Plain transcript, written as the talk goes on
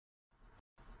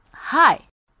Hi,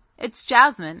 it's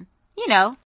Jasmine. You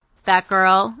know, that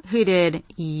girl who did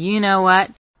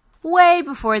you-know-what way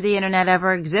before the internet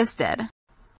ever existed.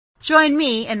 Join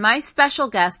me and my special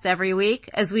guest every week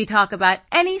as we talk about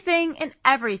anything and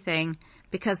everything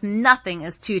because nothing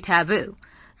is too taboo.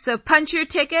 So punch your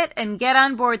ticket and get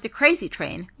on board the crazy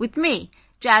train with me,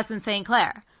 Jasmine St.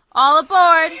 Clair. All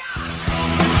aboard!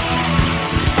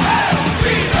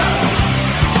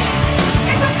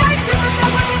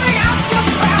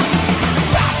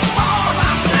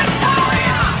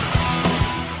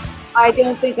 I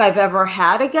don't think I've ever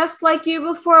had a guest like you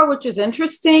before, which is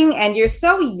interesting. And you're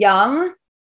so young,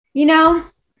 you know?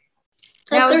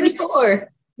 I'm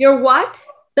 34. You're what?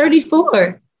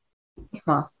 34.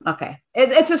 Well, okay.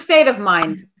 It's a state of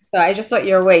mind. So I just thought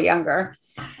you were way younger.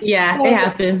 Yeah, it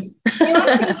happens.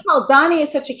 Doni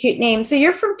is such a cute name. So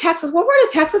you're from Texas. What part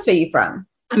of Texas are you from?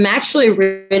 I'm actually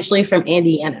originally from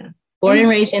Indiana. Born and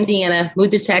raised in Indiana,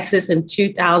 moved to Texas in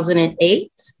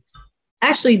 2008.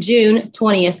 Actually, June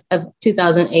 20th of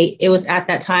 2008. It was at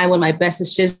that time one of my best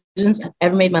decisions I've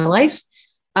ever made in my life.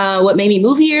 What made me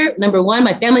move here? Number one,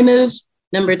 my family moved.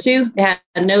 Number two, they had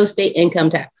no state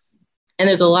income tax. And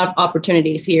there's a lot of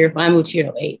opportunities here when I moved here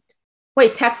in 2008.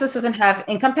 Wait, Texas doesn't have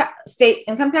state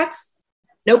income tax?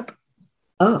 Nope.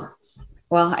 Oh,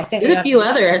 well, I think there's a few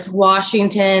others.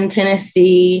 Washington,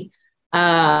 Tennessee,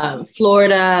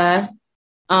 Florida.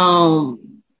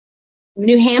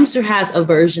 New Hampshire has a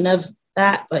version of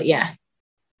that, but yeah.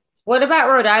 What about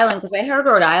Rhode Island? Because I heard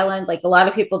Rhode Island, like a lot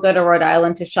of people go to Rhode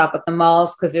Island to shop at the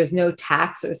malls because there's no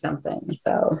tax or something.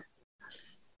 So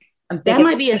that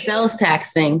might be a sales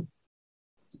tax thing.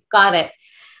 Got it.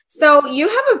 So you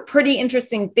have a pretty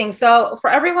interesting thing. So for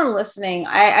everyone listening,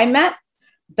 I met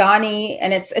Doni,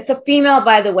 and it's a female,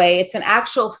 by the way. It's an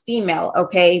actual female,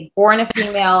 okay? Born a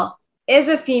female, is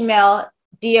a female,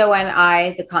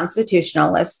 Doni, the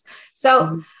constitutionalist.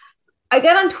 So I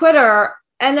get on Twitter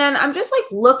and then I'm just like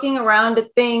looking around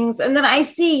at things. And then I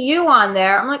see you on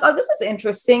there. I'm like, oh, this is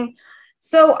interesting.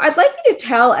 So I'd like you to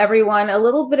tell everyone a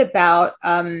little bit about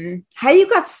how you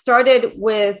got started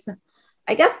with,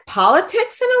 I guess,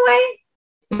 politics in a way.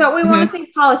 So we want to say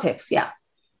politics. Yeah.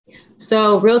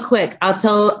 So real quick, I'll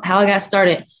tell how I got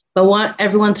started, but I want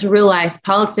everyone to realize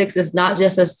politics is not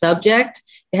just a subject.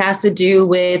 It has to do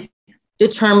with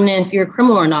determining if you're a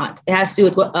criminal or not. It has to do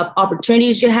with what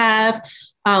opportunities you have,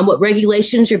 what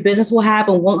regulations your business will have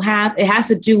and won't have. It has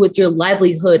to do with your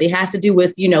livelihood. It has to do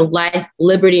with, life,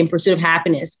 liberty, and pursuit of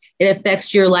happiness. It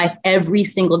affects your life every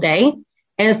single day.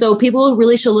 And so people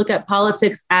really should look at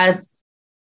politics as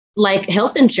like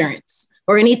health insurance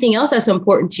or anything else that's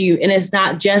important to you. And it's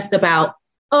not just about,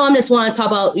 I just want to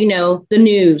talk about, the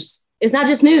news. It's not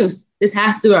just news. This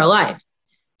has to do with our life.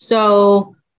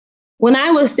 So when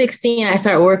I was 16, I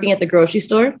started working at the grocery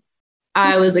store.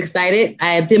 I was excited.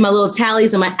 I did my little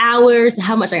tallies of my hours,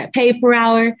 how much I got paid per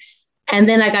hour. And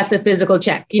then I got the physical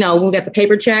check. When we got the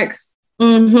paper checks.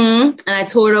 And I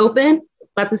tore it open,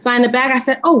 about to sign the back. I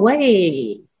said, oh,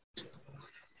 wait,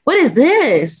 what is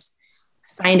this? I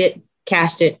signed it,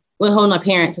 cashed it, went home to my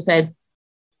parents. I said,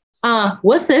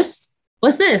 what's this?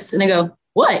 What's this? And they go,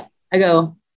 what? I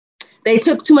go, they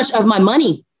took too much of my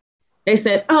money. They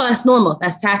said, oh, that's normal.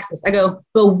 That's taxes. I go,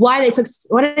 but why did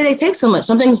they take so much?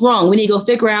 Something's wrong. We need to go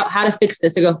figure out how to fix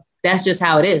this. They go, that's just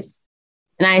how it is.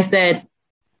 And I said,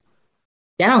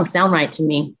 that don't sound right to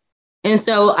me. And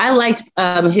so I liked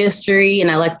history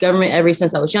and I liked government ever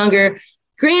since I was younger.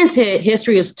 Granted,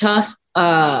 history is tough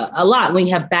a lot when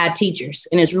you have bad teachers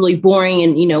and it's really boring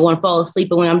and, want to fall asleep.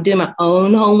 But when I'm doing my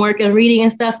own homework and reading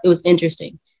and stuff, it was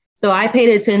interesting. So I paid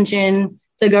attention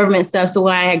to government stuff. So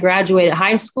when I had graduated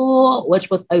high school, which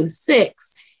was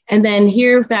 2006, and then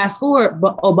here, fast forward,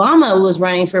 Obama was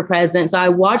running for president. So I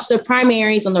watched the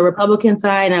primaries on the Republican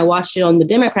side and I watched it on the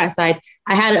Democrat side.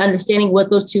 I had an understanding what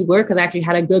those two were because I actually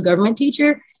had a good government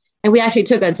teacher and we actually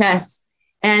took a test.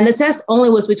 And the test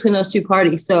only was between those two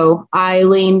parties. So I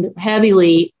leaned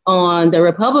heavily on the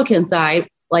Republican side,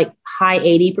 like high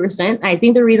 80%. I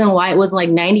think the reason why it wasn't like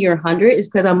 90 or 100 is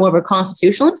because I'm more of a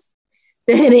constitutionalist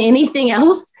than anything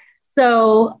else.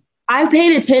 So I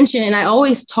paid attention and I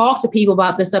always talked to people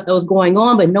about the stuff that was going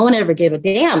on, but no one ever gave a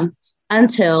damn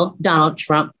until Donald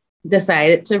Trump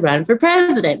decided to run for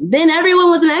president. Then everyone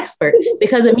was an expert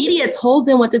because the media told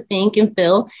them what to think and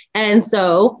feel. And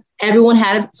so everyone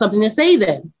had something to say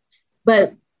then.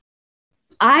 But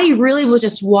I really was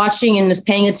just watching and just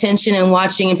paying attention and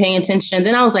watching and paying attention. And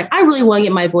then I was like, I really want to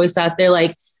get my voice out there.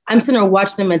 Like, I'm sitting there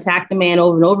watching them attack the man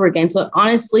over and over again. So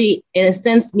honestly, in a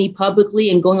sense, me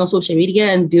publicly and going on social media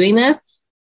and doing this,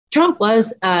 Trump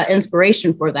was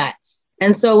inspiration for that.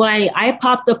 And so when I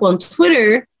popped up on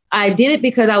Twitter, I did it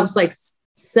because I was like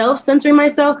self-censoring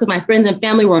myself because my friends and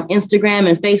family were on Instagram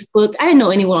and Facebook. I didn't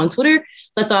know anyone on Twitter.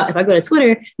 So I thought if I go to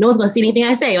Twitter, no one's going to see anything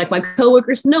I say, like my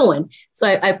coworkers, no one. So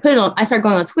I put it on, I started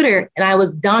going on Twitter and I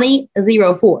was Doni04.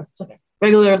 It's like a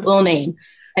regular little name.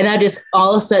 And I just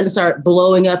all of a sudden start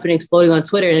blowing up and exploding on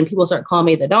Twitter and people start calling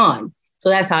me the Don. So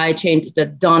that's how I changed it to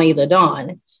Doni The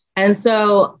Don. And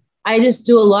so I just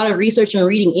do a lot of research and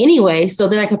reading anyway. So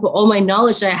then I could put all my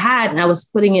knowledge that I had and I was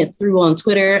putting it through on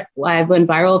Twitter. I've went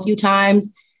viral a few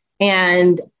times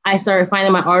and I started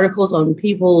finding my articles on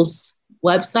people's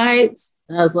websites.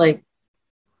 And I was like,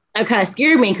 that kind of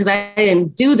scared me because I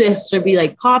didn't do this to be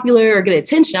like popular or get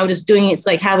attention. I was just doing it to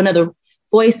like have another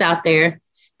voice out there.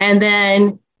 And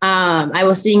then I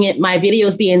was seeing it, my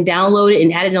videos being downloaded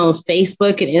and added on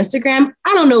Facebook and Instagram.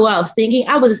 I don't know what I was thinking.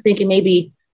 I was just thinking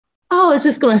maybe, oh, it's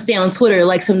just going to stay on Twitter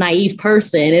like some naive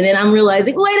person. And then I'm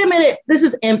realizing, wait a minute, this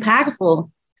is impactful.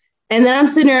 And then I'm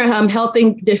sitting there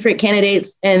helping different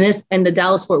candidates in the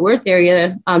Dallas-Fort Worth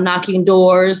area, knocking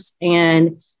doors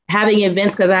and having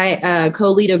events because I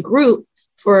co-lead a group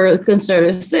for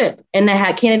Conservative SIP. And I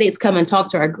had candidates come and talk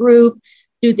to our group,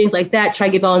 do things like that, try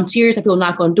to get volunteers, have people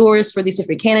knock on doors for these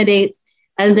different candidates.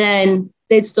 And then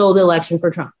they stole the election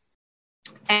for Trump.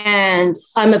 And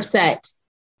I'm upset.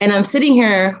 And I'm sitting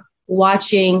here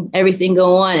watching everything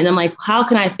go on. And I'm like, how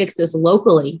can I fix this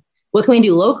locally? What can we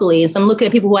do locally? And so I'm looking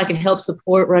at people who I can help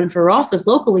support run for office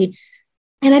locally.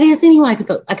 And I didn't see anyone I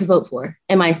could vote for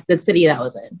in the city that I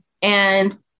was in.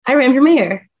 And I ran for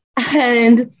mayor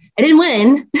and I didn't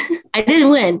win. I didn't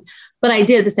win, but I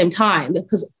did at the same time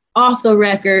because off the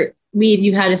record, me and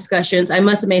you had discussions. I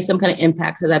must have made some kind of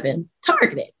impact because I've been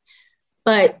targeted.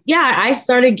 But yeah, I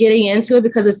started getting into it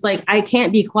because it's like, I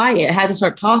can't be quiet. I had to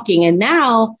start talking. And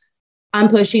now I'm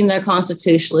pushing the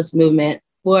constitutionalist movement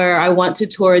where I want to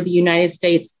tour the United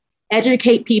States,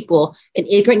 educate people. An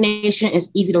ignorant nation is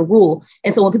easy to rule.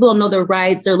 And so when people don't know their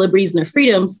rights, their liberties, and their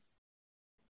freedoms,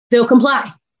 they'll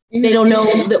comply. Mm-hmm. They don't know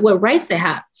what rights they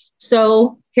have.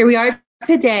 So here we are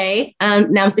today.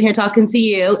 Now I'm sitting here talking to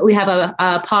you. We have a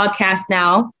podcast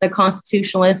now, The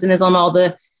Constitutionalist, and is on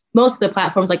most of the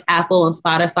platforms like Apple and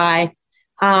Spotify.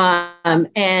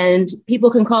 And people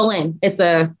can call in. It's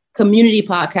a community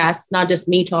podcast, not just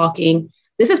me talking.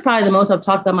 This is probably the most I've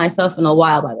talked about myself in a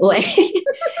while, by the way.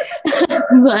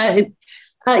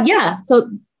 But yeah,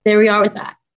 so there we are with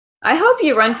that. I hope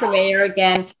you run for mayor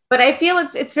again, but I feel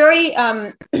it's very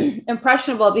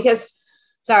impressionable because,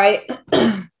 sorry,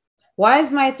 why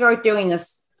is my throat doing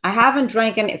this? I haven't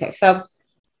drank any. Okay, so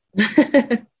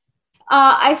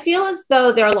I feel as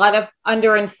though there are a lot of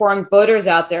underinformed voters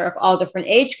out there of all different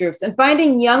age groups, and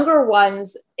finding younger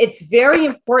ones, it's very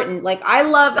important. Like, I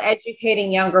love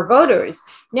educating younger voters.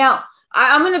 Now,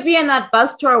 I'm going to be on that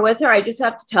bus tour with her. I just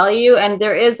have to tell you, and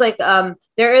there is a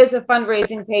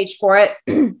fundraising page for it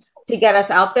to get us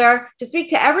out there to speak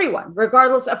to everyone,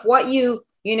 regardless of what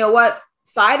what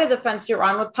side of the fence you're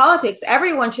on with politics.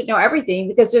 Everyone should know everything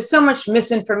because there's so much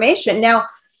misinformation. Now,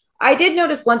 I did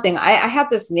notice one thing. I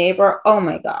have this neighbor. Oh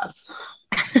my God.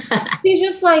 She's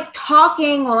just like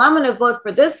talking. Well, I'm going to vote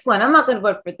for this one. I'm not going to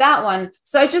vote for that one.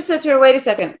 So I just said to her, wait a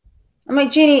second. I'm like,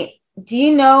 Jeannie, do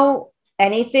you know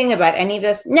anything about any of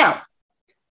this? No.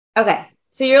 Okay.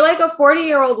 So you're like a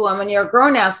 40-year-old woman. You're a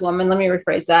grown-ass woman. Let me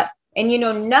rephrase that. And you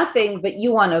know nothing, but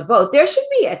you want to vote. There should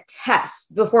be a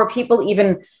test before people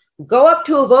even go up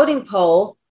to a voting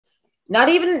poll.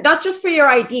 Not just for your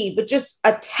ID, but just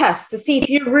a test to see if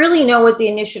you really know what the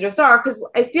initiatives are. Because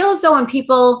I feel as though when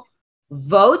people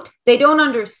vote, they don't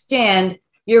understand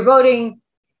you're voting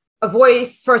a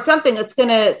voice for something that's going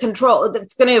to control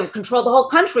the whole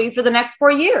country for the next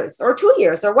 4 years or 2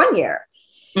 years or 1 year.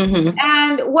 Mm-hmm.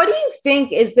 And what do you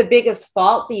think is the biggest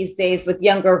fault these days with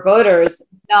younger voters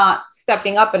not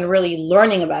stepping up and really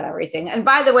learning about everything? And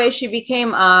by the way, she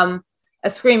became a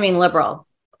screaming liberal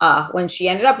when she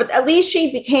ended up, but at least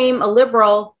she became a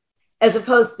liberal as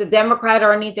opposed to Democrat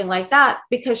or anything like that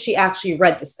because she actually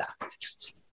read the stuff.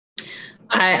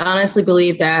 I honestly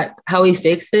believe that how we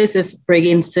fix this is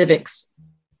bringing civics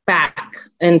back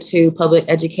into public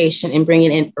education and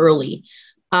bringing it in early.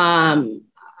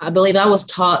 I believe I was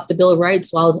taught the Bill of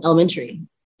Rights while I was in elementary.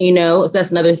 That's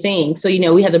another thing. So,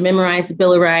 we had to memorize the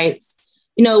Bill of Rights.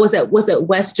 Was that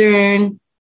Western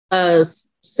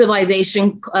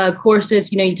civilization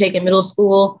courses, you take in middle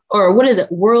school, or what is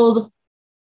it? World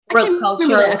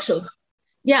culture.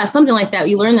 Yeah, something like that.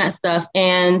 You learn that stuff.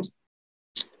 And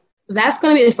that's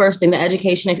going to be the first thing, the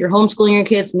education. If you're homeschooling your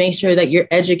kids, make sure that you're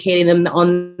educating them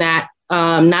on that,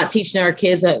 not teaching our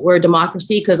kids that we're a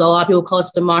democracy, because a lot of people call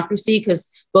us democracy because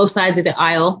both sides of the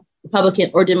aisle Republican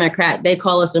or Democrat. They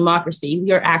call us democracy.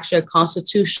 We are actually a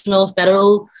constitutional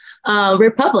federal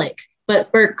republic, but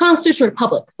for constitutional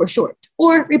republic for short,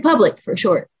 or republic for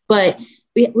short. But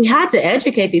we had to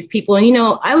educate these people. And,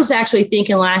 I was actually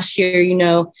thinking last year,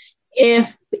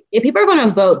 if people are going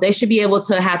to vote, they should be able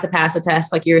to have to pass a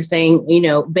test, like you were saying,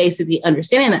 basically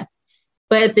understanding that.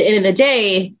 But at the end of the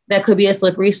day, that could be a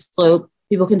slippery slope.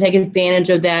 People can take advantage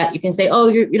of that. You can say, oh,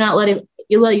 you're not letting,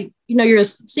 you're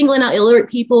singling out illiterate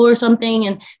people or something,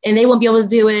 and they won't be able to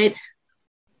do it.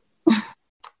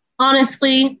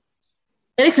 Honestly,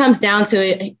 when it comes down to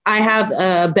it, I have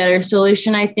a better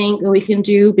solution, I think, that we can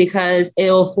do, because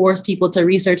it'll force people to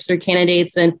research their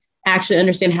candidates and actually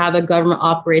understand how the government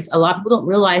operates. A lot of people don't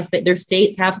realize that their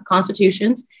states have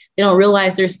constitutions. They don't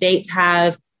realize their states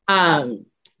have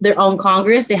their own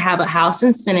Congress. They have a House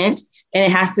and Senate, and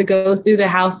it has to go through the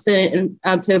House, Senate,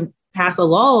 and to pass a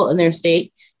law in their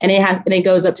state. And it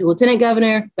goes up to lieutenant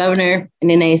governor, and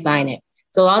then they sign it.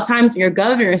 So a lot of times your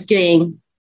governor is getting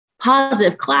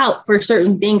positive clout for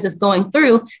certain things that's going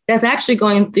through, that's actually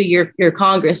going through your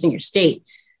Congress and your state.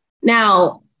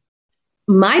 Now,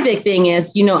 my big thing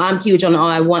is, I'm huge on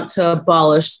I want to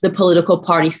abolish the political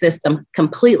party system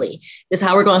completely. This is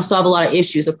how we're going to solve a lot of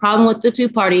issues. The problem with the two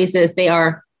parties is they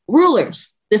are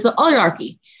rulers. This is an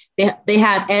oligarchy. They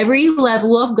have every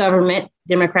level of government,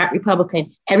 Democrat, Republican,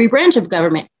 every branch of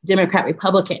government, Democrat,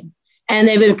 Republican. And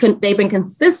they've been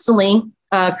consistently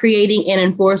creating and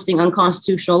enforcing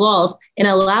unconstitutional laws and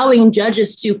allowing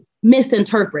judges to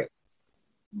misinterpret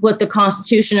what the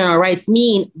Constitution and our rights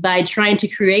mean by trying to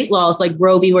create laws like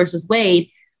Roe v. versus Wade,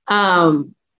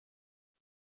 and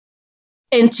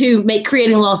to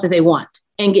creating laws that they want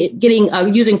and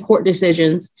using court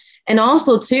decisions. And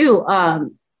also too,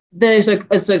 there's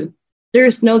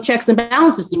no checks and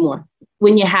balances anymore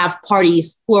when you have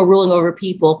parties who are ruling over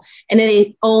people, and then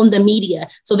they own the media.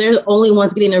 So they're the only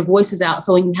ones getting their voices out.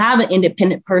 So when you have an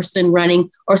independent person running,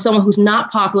 or someone who's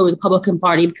not popular with the Republican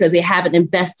Party because they haven't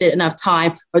invested enough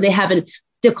time, or they haven't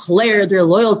declared their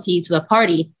loyalty to the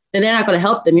party, then they're not going to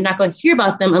help them. You're not going to hear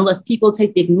about them unless people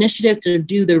take the initiative to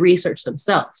do the research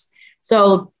themselves.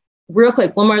 So real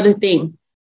quick, one more other thing.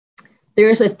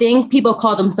 There's a thing people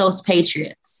call themselves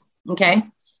patriots, okay?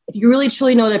 If you really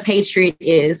truly know what a patriot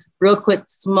is, real quick,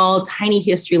 small, tiny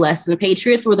history lesson.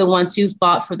 Patriots were the ones who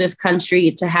fought for this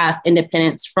country to have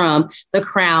independence from the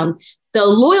crown. The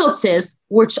loyalists,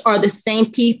 which are the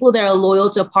same people that are loyal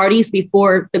to parties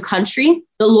before the country,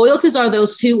 the loyalists are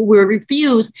those who will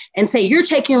refuse and say, you're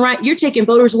taking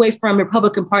voters away from the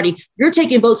Republican Party. You're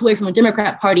taking votes away from the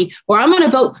Democrat Party, or I'm going to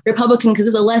vote Republican because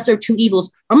it's a lesser of two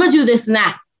evils. I'm going to do this and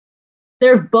that.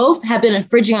 They're both have been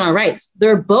infringing on our rights.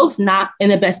 They're both not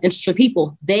in the best interest of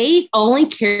people. They only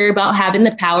care about having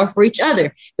the power for each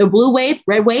other. The blue wave,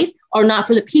 red wave are not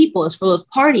for the people. It's for those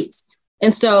parties.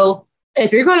 And so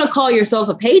if you're going to call yourself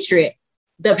a patriot,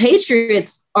 the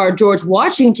patriots are George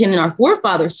Washington and our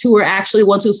forefathers, who were actually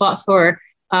ones who fought for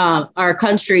our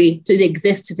country to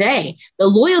exist today. The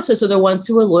loyalists are the ones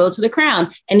who are loyal to the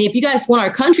crown. And if you guys want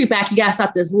our country back, you got to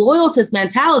stop this loyalist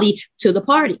mentality to the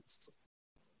parties.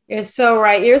 You're so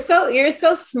right. You're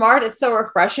so smart. It's so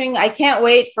refreshing. I can't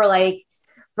wait for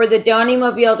the Doni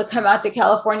Mobile to come out to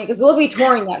California, because we'll be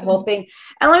touring that whole thing.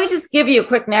 And let me just give you a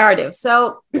quick narrative.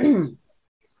 So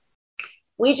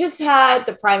we just had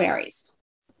the primaries.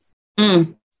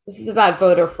 This is about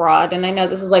voter fraud. And I know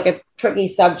this is like a tricky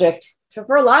subject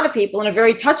for a lot of people and a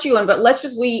very touchy one, but I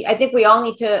think we all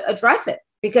need to address it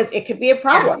because it could be a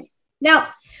problem. Yeah. Now,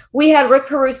 we had Rick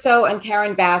Caruso and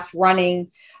Karen Bass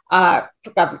running for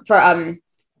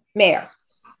mayor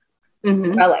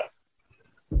of LA.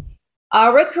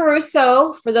 Rick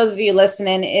Caruso, for those of you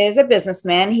listening, is a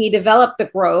businessman. He developed the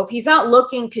Grove. He's not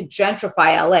looking to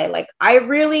gentrify LA. Like, I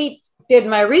really did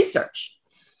my research.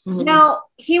 Now,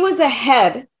 he was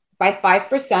ahead by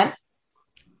 5%.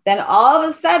 Then all of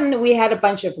a sudden, we had a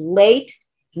bunch of late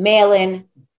mail-in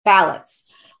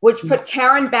ballots, which put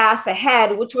Karen Bass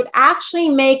ahead, which would actually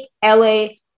make LA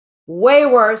way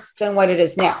worse than what it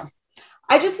is now.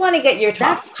 I just want to get your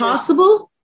thoughts. That's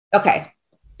possible? Okay.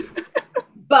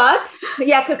 But,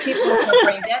 yeah, because people are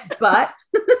brain dead, but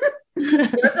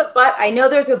there's a but. I know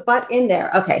there's a but in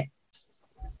there. Okay.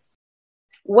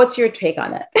 What's your take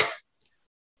on it?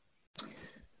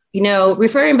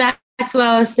 Referring back to what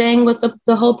I was saying with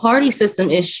the whole party system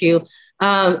issue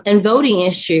and voting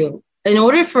issue, in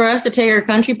order for us to take our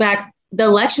country back, the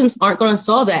elections aren't going to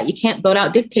solve that. You can't vote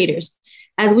out dictators.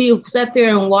 As we've sat there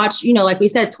and watched, like we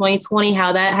said, 2020,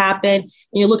 how that happened, and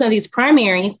you're looking at these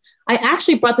primaries. I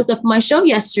actually brought this up on my show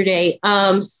yesterday.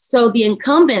 So the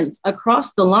incumbents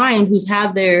across the line who's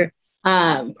have their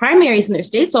primaries in their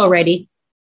states already,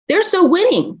 they're still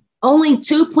winning. Only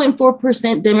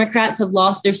 2.4% Democrats have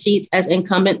lost their seats as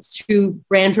incumbents who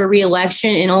ran for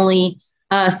re-election, and only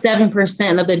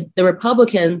 7% of the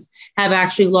Republicans have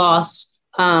actually lost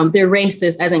their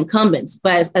races as incumbents.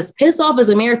 But as pissed off as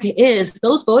America is,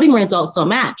 those voting results don't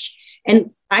match.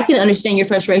 And I can understand your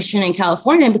frustration in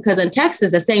California, because in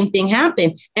Texas, the same thing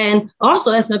happened. And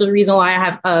also, that's another reason why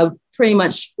I have pretty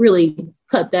much really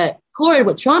cut that cord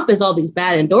with Trump, is all these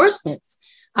bad endorsements.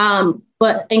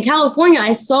 But in California,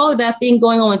 I saw that thing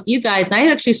going on with you guys. And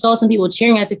I actually saw some people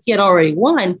cheering as if he had already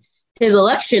won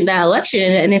that election.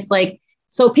 And it's like,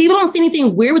 so people don't see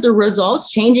anything weird with the results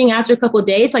changing after a couple of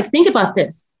days. Like, think about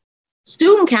this.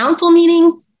 Student council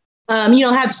meetings,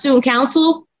 have student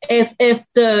council. If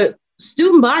the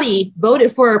student body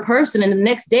voted for a person and the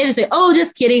next day they say, oh,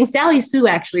 just kidding, Sally Sue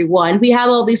actually won. We have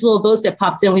all these little votes that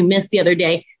popped in we missed the other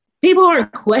day. People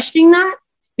aren't questioning that.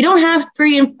 We don't have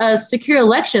free and secure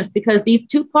elections because these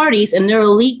two parties and their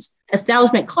elite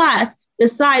establishment class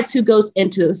decides who goes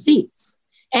into the seats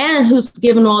and who's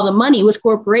given all the money, which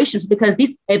corporations, because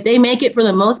if they make it, for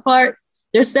the most part,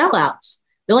 they're sellouts.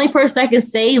 The only person I can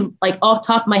say, like off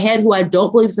top of my head, who I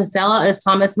don't believe is a sellout is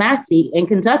Thomas Massie in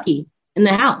Kentucky in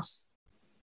the House.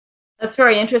 That's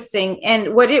very interesting.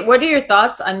 And what are your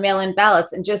thoughts on mail-in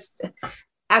ballots? And just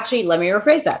actually, let me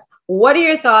rephrase that. What are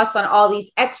your thoughts on all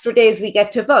these extra days we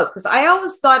get to vote? Because I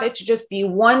always thought it should just be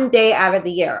one day out of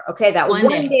the year. Okay, that one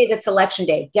day that's election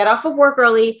day. Get off of work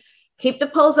early, keep the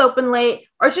polls open late,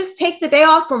 or just take the day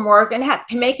off from work and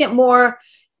to make it more,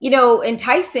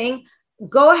 enticing.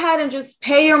 Go ahead and just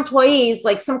pay your employees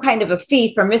like some kind of a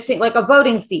fee for missing, like a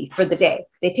voting fee for the day.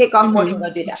 They take off work and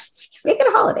they'll do that. Make it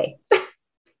a holiday.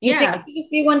 You think it could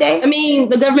just be one day? I mean,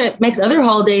 the government makes other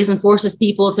holidays and forces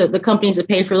the companies to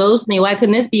pay for those. I mean, why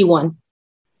couldn't this be one?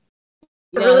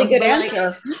 Really good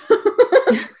answer.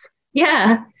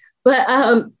 Yeah. But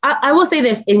I will say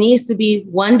this, it needs to be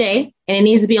one day and it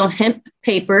needs to be on hemp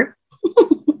paper.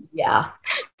 Yeah.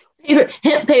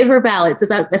 Hemp paper ballots.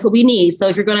 That's what we need. So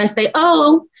if you're going to say,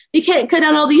 oh, we can't cut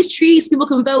down all these trees, people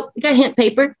can vote. We got hemp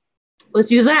paper. Let's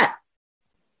use that.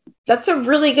 That's a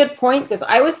really good point, because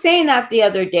I was saying that the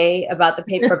other day about the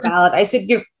paper ballot. I said,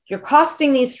 you're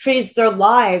costing these trees their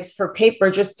lives for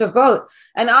paper just to vote.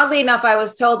 And oddly enough, I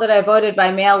was told that I voted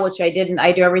by mail, which I didn't.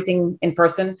 I do everything in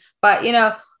person. But,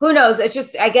 who knows? It's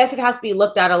just, I guess it has to be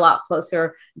looked at a lot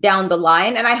closer down the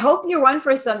line. And I hope you run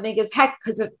for something,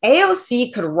 because if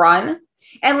AOC could run,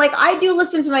 and like I do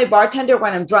listen to my bartender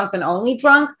when I'm drunk and only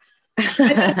drunk, I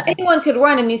think anyone could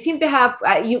run. And you seem to have,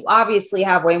 you obviously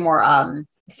have way more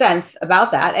sense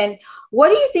about that. And what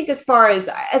do you think as far as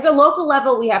a local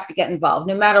level, we have to get involved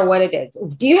no matter what it is?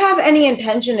 Do you have any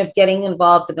intention of getting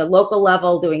involved at a local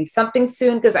level, doing something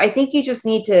soon? Because I think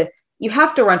you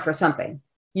have to run for something.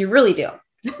 You really do.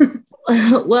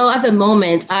 Well, at the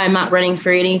moment, I'm not running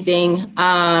for anything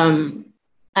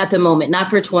at the moment, not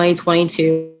for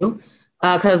 2022,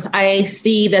 because I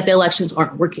see that the elections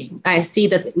aren't working. I see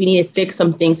that we need to fix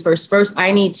some things first. First,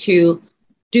 I need to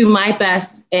do my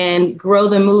best and grow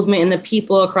the movement and the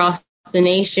people across the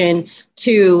nation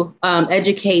to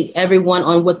educate everyone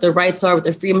on what the rights are, what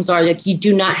the freedoms are. Like, you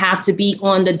do not have to be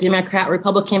on the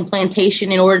Democrat-Republican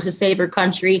plantation in order to save your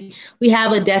country. We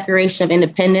have a Declaration of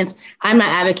Independence. I'm not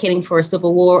advocating for a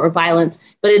civil war or violence,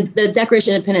 but the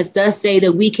Declaration of Independence does say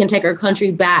that we can take our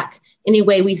country back any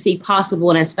way we see possible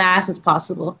and as fast as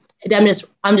possible. And I'm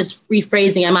just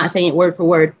rephrasing. I'm not saying it word for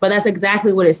word, but that's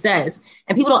exactly what it says.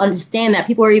 And people don't understand that.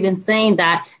 People are even saying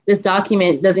that this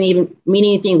document doesn't even mean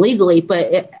anything legally,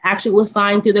 but it actually was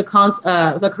signed through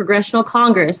the Congressional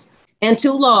Congress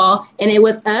into law. And it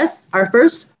was our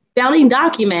first founding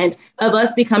document of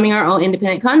us becoming our own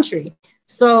independent country.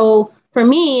 So for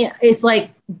me, it's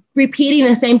like repeating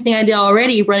the same thing I did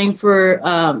already, running for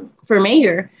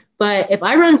mayor. But if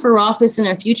I run for office in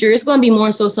the future, it's going to be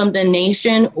more so something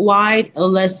nationwide,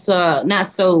 less not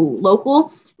so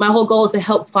local. My whole goal is to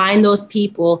help find those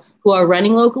people who are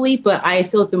running locally. But I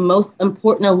feel the most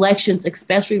important elections,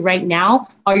 especially right now,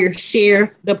 are your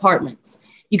sheriff departments.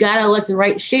 You got to elect the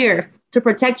right sheriff to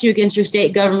protect you against your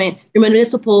state government, your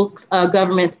municipal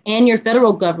governments, and your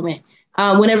federal government.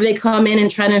 Whenever they come in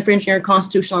and try to infringe your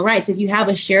constitutional rights. If you have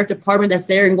a sheriff department that's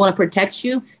there and want to protect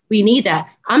you, we need that.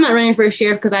 I'm not running for a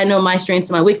sheriff because I know my strengths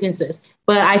and my weaknesses,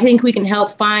 but I think we can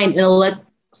help find and elect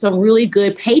some really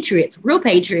good patriots, real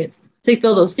patriots, to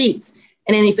fill those seats.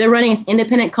 And then if they're running as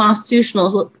independent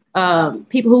constitutionals,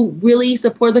 people who really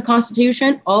support the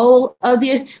Constitution, all of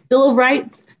the Bill of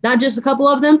Rights, not just a couple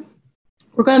of them,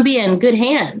 we're going to be in good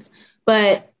hands.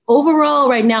 But overall,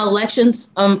 right now,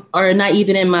 elections are not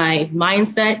even in my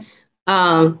mindset.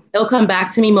 It'll come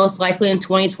back to me most likely in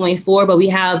 2024, but we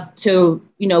have to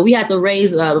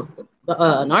raise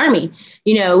an army.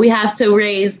 We have to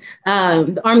raise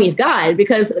the army of God,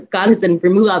 because God has been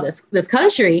removed out of this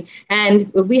country.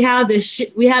 And if we have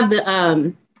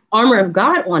the armor of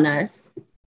God on us,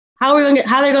 how are they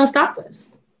going to stop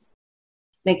us?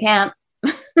 They can't.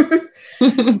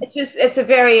 It's a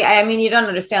very, I mean, you don't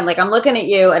understand. Like, I'm looking at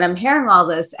you and I'm hearing all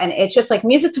this, and it's just like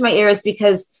music to my ears,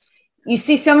 because you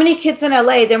see so many kids in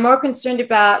LA, they're more concerned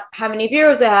about how many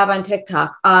viewers they have on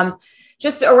TikTok,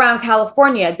 just around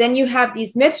California. Then you have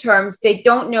these midterms. They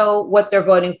don't know what they're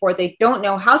voting for. They don't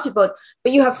know how to vote,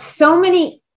 but you have so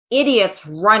many idiots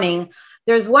running.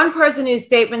 There's one person whose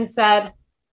statement said,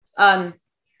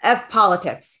 F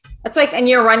politics. It's like, and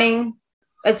you're running.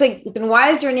 It's like, then why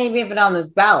is your name even on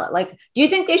this ballot? Like, do you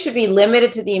think they should be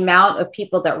limited to the amount of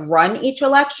people that run each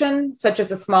election, such as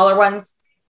the smaller ones?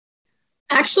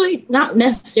 Actually, not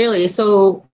necessarily.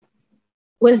 So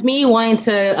with me wanting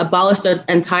to abolish the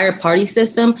entire party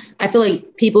system, I feel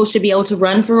like people should be able to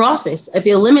run for office. If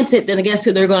you limit it, then guess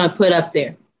who they're going to put up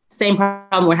there? Same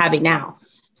problem we're having now.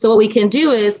 So what we can do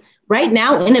is, right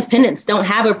now, independents don't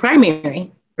have a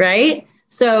primary, right?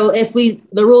 So if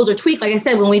the rules are tweaked, like I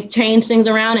said, when we change things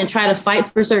around and try to fight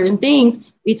for certain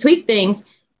things, we tweak things,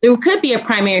 there could be a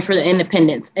primary for the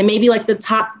independents. And maybe like the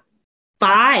top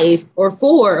 5 or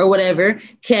 4 or whatever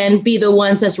can be the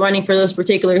ones that's running for those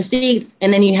particular seats.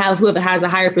 And then you have whoever has a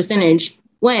higher percentage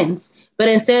wins. But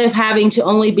instead of having to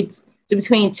only be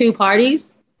between 2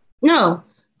 parties, no.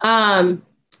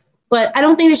 But I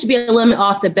don't think there should be a limit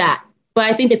off the bat. But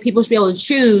I think that people should be able to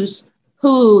choose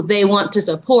who they want to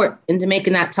support into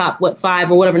making that top,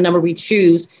 5 or whatever number we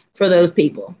choose for those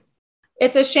people.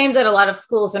 It's a shame that a lot of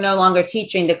schools are no longer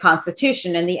teaching the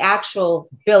Constitution and the actual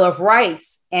Bill of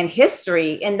Rights and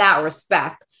history in that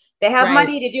respect. They have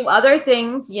money to do other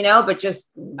things, but just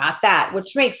not that,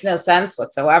 which makes no sense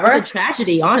whatsoever. It's a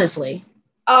tragedy, honestly.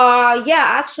 Yeah,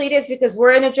 actually it is, because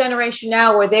we're in a generation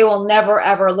now where they will never,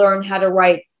 ever learn how to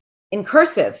write in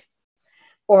cursive.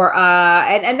 Or,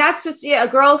 and that's just, a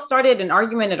girl started an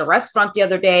argument at a restaurant the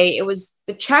other day. It was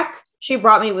the check she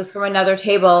brought me was from another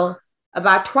table.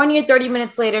 About 20 or 30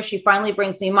 minutes later, she finally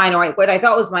brings me mine, or what I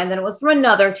thought was mine. Then it was from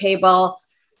another table.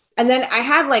 And then I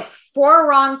had like 4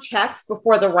 wrong checks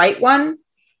before the right one.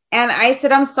 And I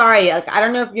said, I'm sorry. Like, I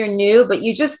don't know if you're new, but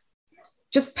you just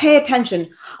pay attention.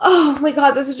 Oh my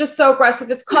God, this is just so aggressive.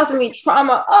 It's causing me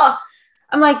trauma. Oh,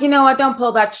 I'm like, you know what? Don't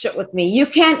pull that shit with me. You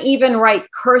can't even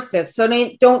write cursive. So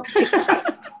don't.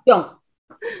 Yeah.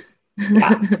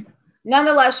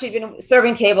 Nonetheless, she'd been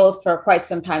serving tables for quite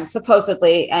some time,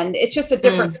 supposedly. And it's just a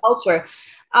different culture.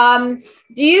 Do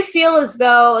you feel as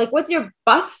though, like, with your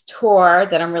bus tour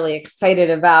that I'm really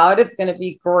excited about, it's going to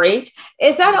be great.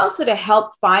 Is that also to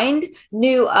help find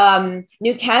new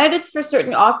candidates for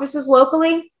certain offices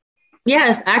locally?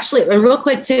 Yes, actually. And real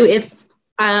quick too, it's,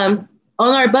 on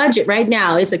our budget right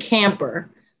now, it's a camper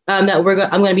that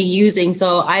I'm going to be using.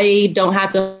 So I don't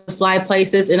have to fly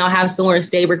places, and I'll have somewhere to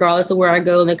stay regardless of where I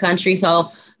go in the country. So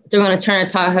they're going to turn a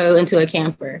Tahoe into a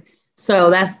camper. So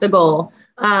that's the goal.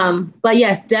 But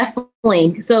yes,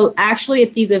 definitely. So actually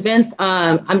at these events,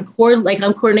 I'm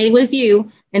coordinating with you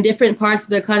in different parts of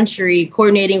the country,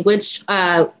 coordinating which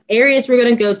areas we're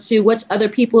going to go to, which other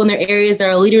people in their areas that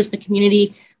are leaders in the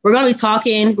community. We're going to be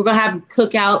talking, we're going to have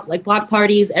cookout, like block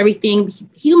parties, everything,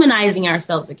 humanizing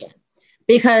ourselves again.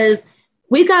 Because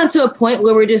we've gotten to a point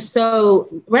where we're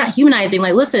not humanizing.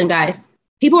 Like, listen, guys,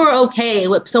 people are okay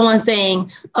with someone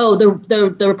saying, oh,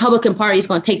 the Republican Party is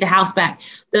going to take the House back.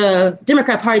 The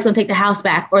Democrat Party is going to take the House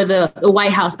back, or the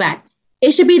White House back.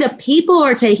 It should be the people who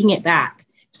are taking it back.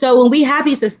 So when we have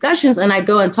these discussions and I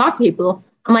go and talk to people,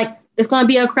 I'm like, it's going to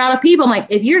be a crowd of people. I'm like,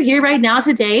 if you're here right now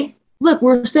today, look,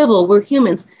 we're civil, we're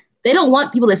humans. They don't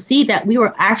want people to see that we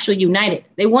were actually united.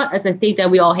 They want us to think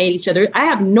that we all hate each other. I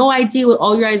have no idea what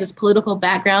all your guys' political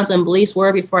backgrounds and beliefs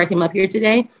were before I came up here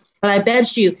today. But I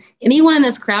bet you anyone in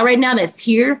this crowd right now that's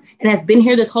here and has been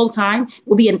here this whole time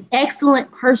will be an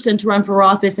excellent person to run for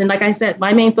office. And like I said,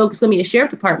 my main focus is going to be the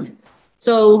sheriff departments.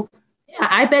 So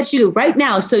I bet you right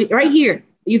now, so right here,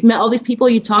 you've met all these people,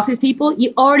 you talk to these people,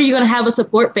 you already going to have a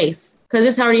support base, because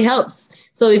this already helps.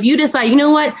 So if you decide, you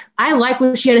know what, I like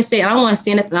what she had to say, I want to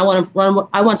stand up and I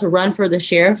want to run for the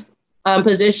sheriff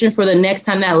position for the next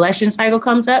time that election cycle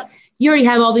comes up, you already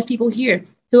have all these people here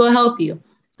who will help you.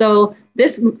 So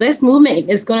this movement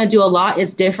is going to do a lot.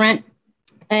 It's different.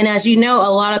 And as you know,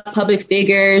 a lot of public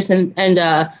figures and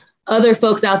other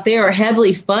folks out there are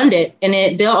heavily funded. And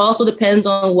it also depends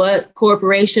on what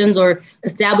corporations or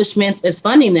establishments is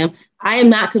funding them. I am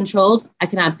not controlled. I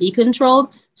cannot be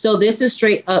controlled. So this is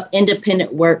straight up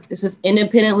independent work. This is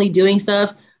independently doing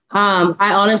stuff.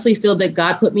 I honestly feel that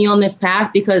God put me on this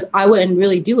path because I wouldn't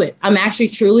really do it. I'm actually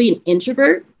truly an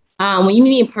introvert. When you meet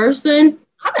me in person,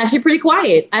 I'm actually pretty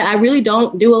quiet. I really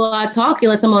don't do a lot of talking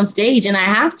unless I'm on stage and I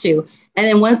have to. And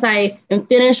then once I am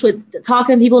finished with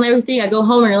talking to people and everything, I go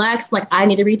home and relax. I'm like, I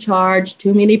need to recharge.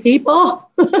 Too many people.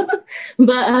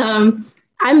 But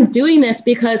I'm doing this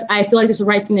because I feel like it's the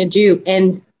right thing to do.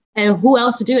 And who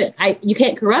else to do it? You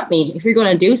can't corrupt me. If you're going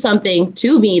to do something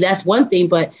to me, that's one thing,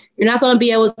 but you're not going to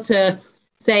be able to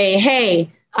say,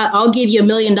 hey, I'll give you $1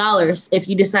 million if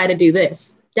you decide to do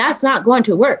this. That's not going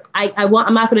to work. I'm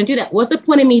not going to do that. What's the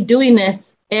point of me doing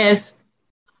this if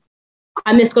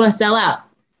I'm just going to sell out?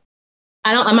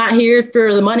 I'm not here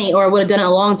for the money, or I would have done it a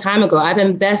long time ago. I've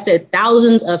invested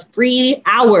thousands of free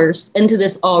hours into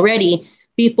this already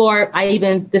before I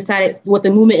even decided what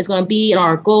the movement is going to be and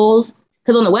our goals.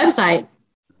 Because on the website,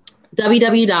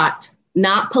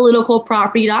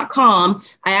 www.notpoliticalproperty.com,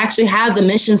 I actually have the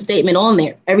mission statement on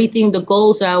there. Everything, the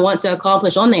goals that I want to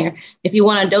accomplish on there. If you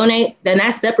want to donate, then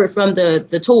that's separate from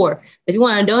the tour. If you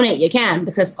want to donate, you can,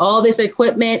 because all this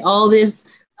equipment, all this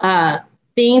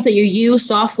things that you use,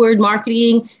 software,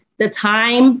 marketing, the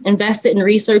time invested in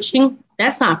researching,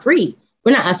 that's not free.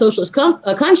 We're not a socialist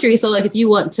country. So like if you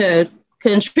want to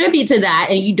contribute to that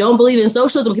and you don't believe in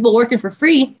socialism, people working for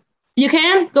free, you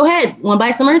can go ahead. Want to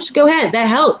buy some merch? Go ahead. That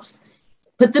helps.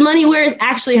 Put the money where it's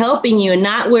actually helping you and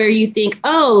not where you think,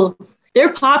 oh,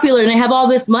 they're popular and they have all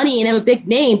this money and have a big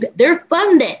name. They're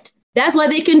funded. That's why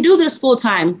they can do this full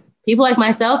time. People like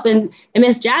myself and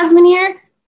Miss Jasmine here,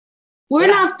 we're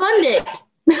not funded.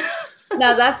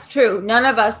 No, that's true. None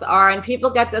of us are. And people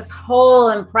get this whole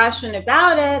impression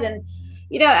about it. And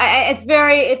it's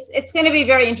going to be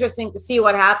very interesting to see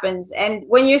what happens. And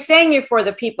when you're saying you're for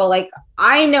the people, like,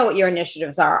 I know what your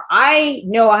initiatives are. I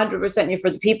know 100% you're for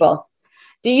the people.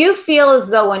 Do you feel as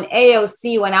though when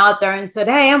AOC went out there and said,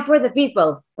 hey, I'm for the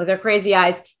people with her crazy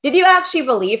eyes, did you actually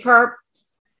believe her?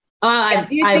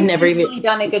 I've never even really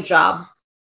done a good job.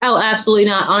 Oh, absolutely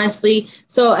not, honestly.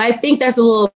 So I think that's a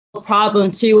little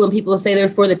problem too, when people say they're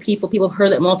for the people. People have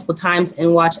heard that multiple times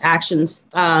and watch actions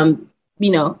are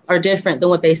different than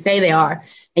what they say they are.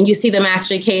 And you see them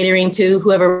actually catering to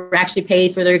whoever actually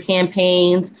paid for their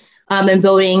campaigns and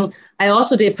voting. I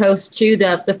also did post to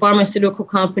the pharmaceutical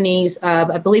companies.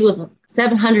 I believe it was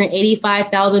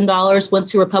 $785,000 went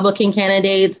to Republican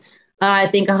candidates. I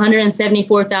think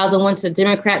 $174,000 went to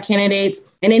Democrat candidates,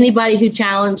 and anybody who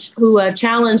challenged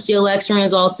the election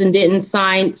results and didn't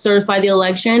certify the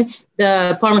election,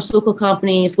 the pharmaceutical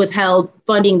companies withheld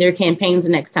funding their campaigns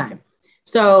the next time.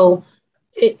 So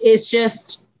it's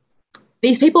just,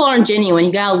 these people aren't genuine.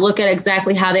 You got to look at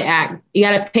exactly how they act. You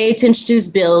got to pay attention to these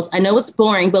bills. I know it's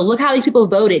boring, but look how these people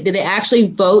voted. Did they actually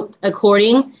vote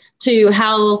according to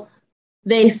how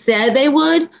they said they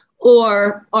would?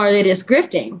 Or are they just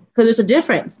grifting? Because there's a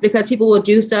difference, because people will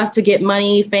do stuff to get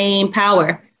money, fame,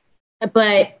 power.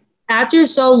 But after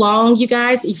so long, you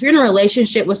guys, if you're in a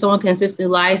relationship with someone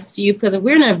consistently lies to you, because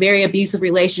we're in a very abusive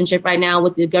relationship right now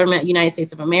with the government of the United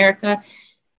States of America,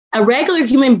 a regular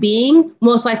human being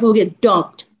most likely will get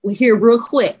dumped. We hear real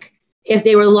quick. If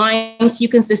they were lying to you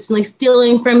consistently,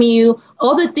 stealing from you,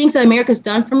 all the things that America's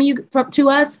done to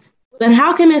us, then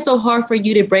how come it's so hard for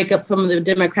you to break up from the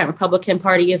Democrat Republican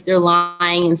Party if they're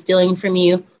lying and stealing from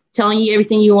you, telling you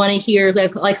everything you want to hear,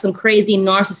 like some crazy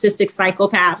narcissistic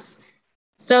psychopaths?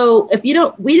 So if we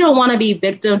don't want to be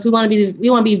victims, we want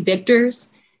to be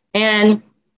victors. And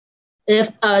if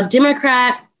a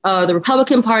Democrat, the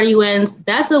Republican Party wins,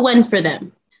 that's a win for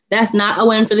them. That's not a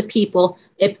win for the people.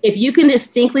 If you can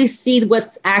distinctly see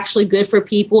what's actually good for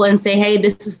people and say, hey,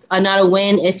 this is not a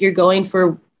win if you're going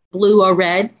for blue or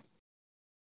red,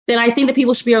 then I think that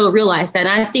people should be able to realize that. And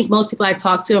I think most people I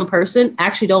talk to in person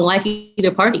actually don't like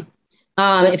either party.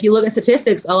 If you look at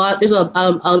statistics, there's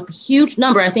a huge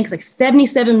number. I think it's like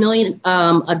 77 million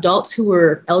adults who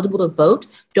are eligible to vote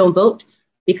don't vote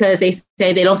because they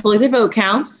say they don't feel like their vote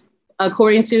counts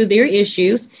according to their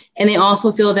issues. And they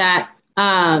also feel that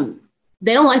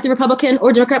they don't like the Republican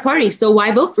or Democrat Party. So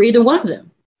why vote for either one of them?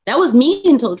 That was me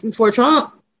until before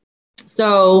Trump.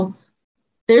 So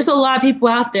there's a lot of people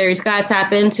out there. He's got to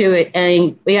tap into it,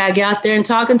 and we got to get out there and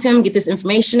talking to them, get this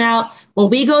information out. When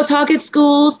we go talk at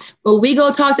schools, when we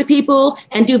go talk to people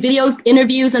and do video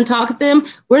interviews and talk to them,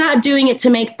 we're not doing it to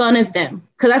make fun of them,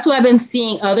 because that's what I've been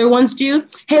seeing other ones do.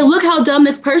 Hey, look how dumb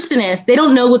this person is. They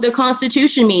don't know what the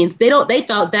Constitution means. They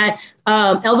thought that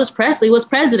Elvis Presley was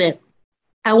president.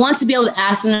 I want to be able to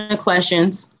ask them the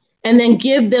questions and then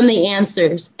give them the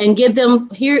answers and give them,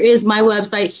 here is my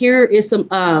website. Here is some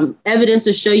evidence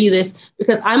to show you this,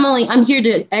 because I'm here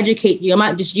to educate you. I'm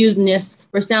not just using this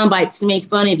for sound bites to make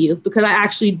fun of you, because I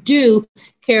actually do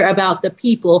care about the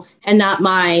people and not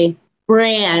my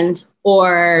brand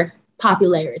or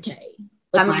popularity.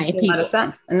 That makes a lot of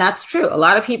sense. And that's true. A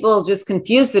lot of people just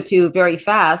confuse the two very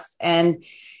fast. And,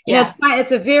 you know, it's fine.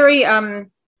 It's a very,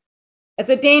 it's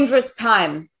a dangerous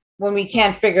time when we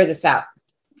can't figure this out,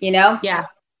 you know? Yeah.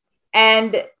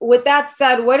 And with that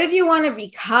said, what did you want to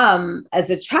become as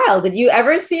a child? Did you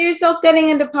ever see yourself getting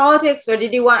into politics, or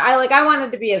did you want, I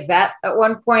wanted to be a vet at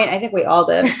one point. I think we all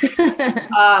did.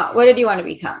 What did you want to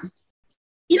become?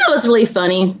 You know, it's really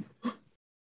funny.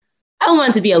 I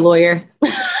wanted to be a lawyer.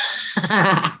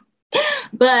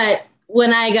 But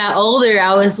when I got older,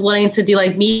 I was wanting to do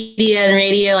like media and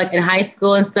radio, like in high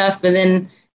school and stuff. And then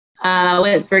I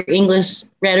went for English,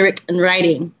 rhetoric, and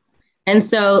writing. And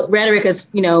so rhetoric is,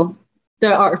 you know,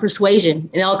 the art of persuasion.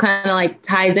 It all kind of like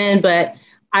ties in. But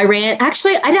I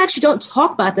actually don't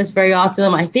talk about this very often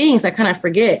on my things. I kind of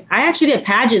forget. I actually did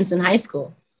pageants in high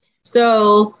school.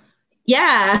 So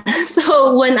yeah.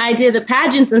 So when I did the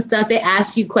pageants and stuff, they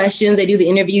ask you questions, they do the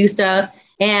interview stuff.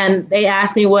 And they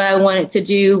asked me what I wanted to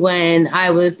do when I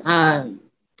was,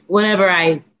 whenever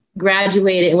I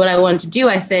graduated and what I wanted to do.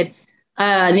 I said,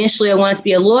 initially I wanted to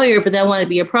be a lawyer, but then I wanted to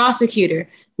be a prosecutor.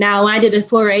 Now, when I did the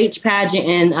 4-H pageant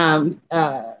in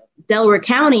Delaware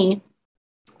County,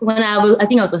 when I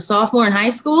think I was a sophomore in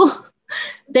high school,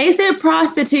 they said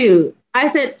prostitute. I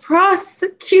said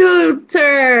prosecutor.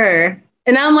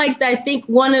 And I'm like, I think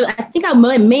I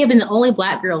may have been the only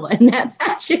Black girl in that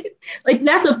pageant. Like,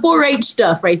 that's the 4-H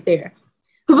stuff right there.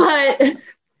 But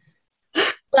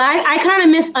I kind of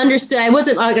misunderstood. I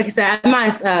wasn't, like I said,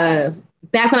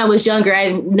 back when I was younger, I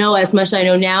didn't know as much as I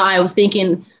know now. I was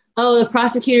thinking, oh, the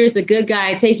prosecutor is the good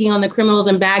guy taking on the criminals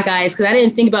and bad guys, because I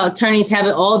didn't think about attorneys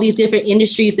having all these different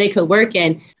industries they could work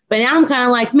in. But now I'm kind of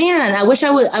like, man, I wish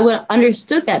I would have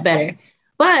understood that better.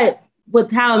 But with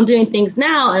how I'm doing things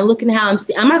now and looking at how I'm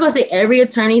not going to say every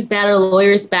attorney is bad or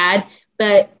lawyer is bad,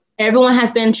 but everyone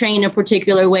has been trained a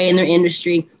particular way in their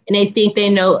industry, and they think they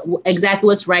know exactly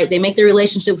what's right. They make their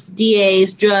relationships with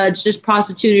DAs, judge, just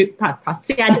prosecutors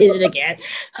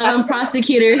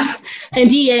and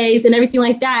DAs and everything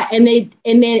like that. And then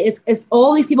it's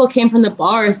all these people came from the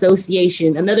Bar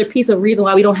Association, another piece of reason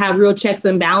why we don't have real checks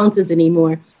and balances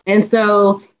anymore. And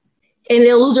so, and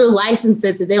they'll lose their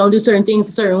licenses if they don't do certain things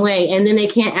a certain way, and then they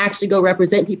can't actually go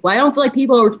represent people. I don't feel like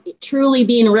people are truly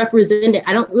being represented.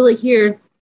 I don't really hear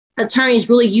attorneys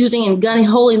really using and gun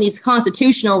holding these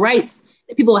constitutional rights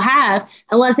that people have,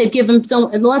 unless unless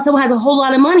someone has a whole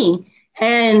lot of money.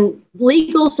 And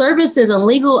legal services and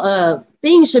legal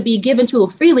things should be given to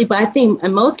freely. But I think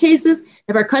in most cases,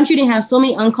 if our country didn't have so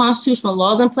many unconstitutional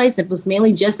laws in place, if it was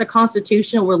mainly just the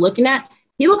Constitution we're looking at,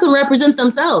 people can represent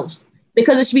themselves.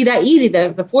 Because it should be that easy.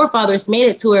 The forefathers made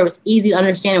it to where it was easy to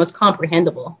understand. It was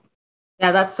comprehensible.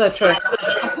 Yeah, that's so true.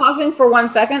 I'm pausing for 1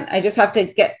 second. I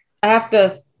have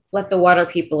to let the water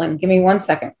people in. Give me 1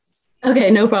 second. Okay,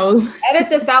 no problem. Edit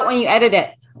this out when you edit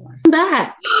it. I'm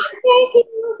back. Thank you.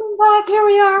 Welcome back. Here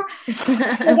we are.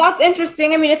 Well, that's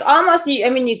interesting. I mean, it's almost,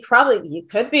 you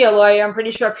could be a lawyer. I'm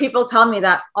pretty sure people tell me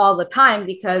that all the time,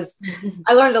 because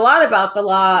I learned a lot about the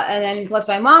law. And then plus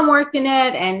my mom worked in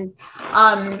it. And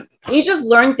you just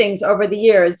learn things over the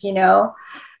years, you know,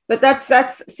 but that's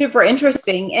super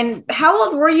interesting. And how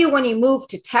old were you when you moved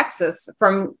to Texas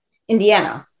from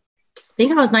Indiana? I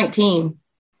think I was 19.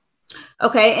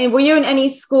 Okay. And were you in any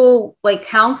school like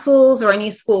councils or any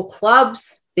school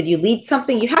clubs? Did you lead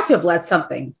something? You have to have led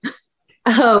something.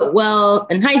 Oh, well,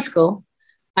 in high school,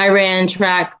 I ran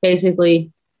track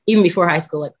basically even before high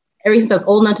school. Like ever since I was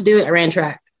old enough to do it, I ran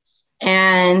track.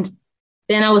 And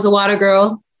then I was a water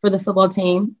girl for the football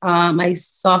team, my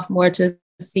sophomore to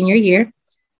senior year.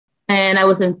 And I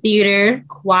was in theater,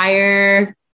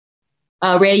 choir,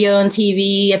 radio and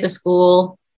TV at the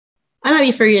school. I might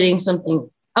be forgetting something.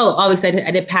 Oh, obviously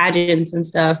I did pageants and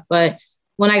stuff. But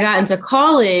when I got into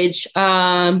college,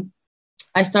 I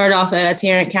started off at a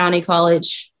Tarrant County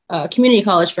College, community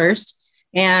college first.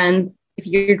 And if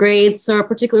your grades are a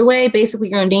particular way, basically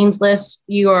you're on Dean's List.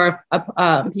 You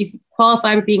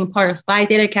qualify for being part of Phi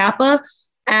Theta Kappa.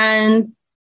 And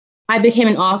I became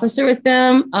an officer with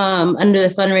them under the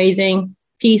fundraising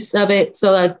piece of it.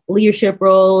 So a leadership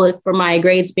role for my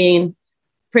grades being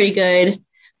pretty good.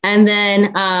 And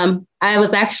then I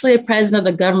was actually a president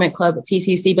of the government club at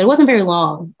TCC, but it wasn't very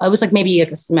long. It was like maybe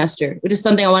like a semester, which is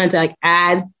something I wanted to like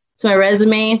add to my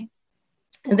resume.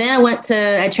 And then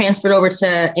I transferred over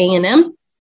to A&M,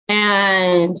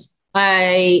 and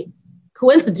I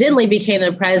coincidentally became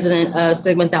the president of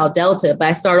Sigma Thal Delta, but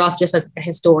I started off just as a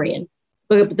historian.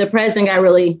 But the president got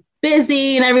really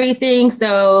busy and everything,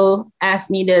 so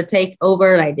asked me to take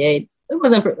over, and I did. It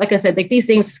wasn't for, like I said, like these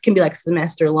things can be like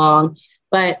semester long,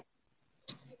 but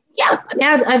yeah, I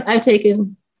mean, I've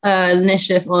taken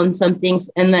initiative on some things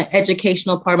in the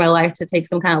educational part of my life to take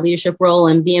some kind of leadership role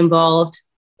and be involved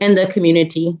in the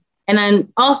community. And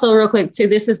then also real quick too,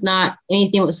 this is not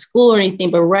anything with school or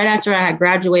anything, but right after I had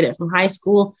graduated from high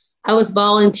school, I was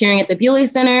volunteering at the Bewley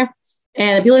Center.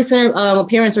 And the Bewley Center, when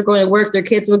parents were going to work, their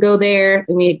kids would go there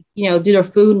and we, do their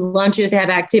food and lunches, they have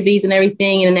activities and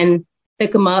everything, and then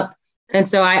pick them up. And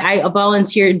so I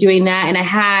volunteered doing that. And I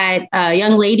had a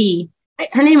young lady,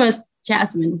 her name was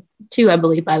Jasmine too, I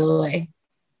believe, by the way.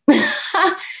 And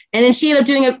then she ended up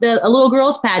doing a little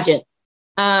girls pageant.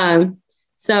 And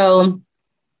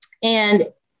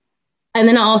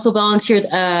then I also volunteered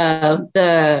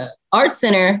the art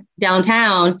center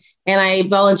downtown, and I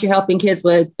volunteer helping kids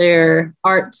with their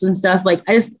arts and stuff. Like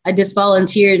I just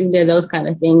volunteered and did those kind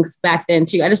of things back then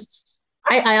too. I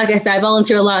like I said, I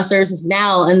volunteer a lot of services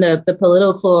now in the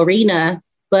political arena,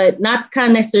 but not kind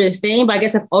of necessarily the same. But I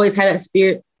guess I've always had that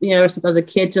spirit, since I was a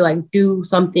kid, to like do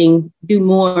something, do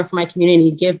more for my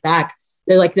community, give back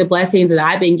the blessings that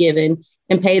I've been given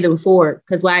and pay them for it.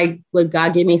 Because why would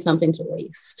God give me something to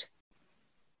waste?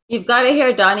 You've got to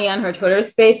hear Doni on her Twitter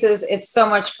spaces. It's so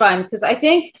much fun because I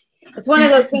think it's one of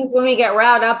those things when we get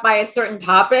riled up by a certain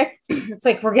topic, it's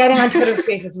like we're getting on Twitter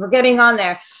spaces, we're getting on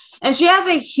there. And she has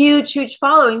a huge, huge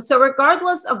following. So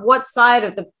regardless of what side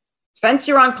of the fence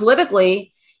you're on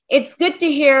politically, it's good to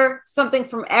hear something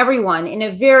from everyone in a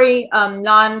very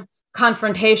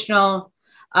non-confrontational,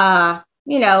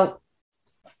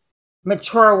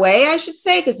 mature way, I should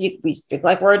say, because we speak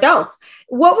like we're adults.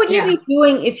 What would you be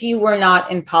doing if you were not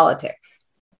in politics?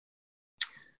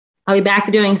 I'll be back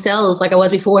to doing sales like I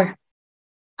was before.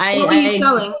 What were you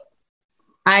selling?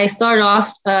 I started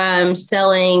off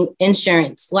selling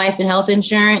insurance, life and health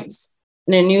insurance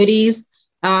and annuities.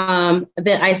 Then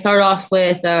I started off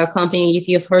with a company, if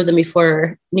you've heard them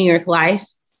before, New York Life.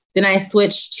 Then I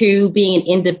switched to being an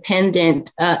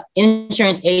independent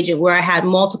insurance agent where I had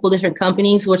multiple different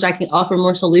companies, which I can offer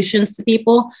more solutions to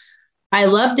people. I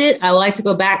loved it. I would like to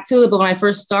go back to it. But when I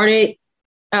first started,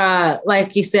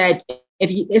 like you said,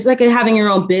 it's like having your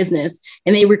own business,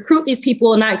 and they recruit these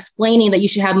people and not explaining that you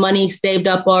should have money saved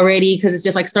up already because it's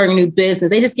just like starting a new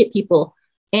business. They just get people.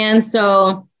 And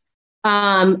so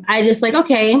I just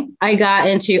okay, I got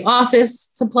into office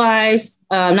supplies,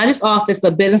 not just office,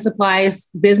 but business supplies,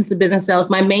 business to business sales.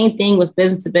 My main thing was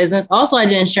business to business. Also, I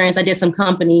did insurance. I did some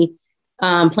company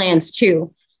plans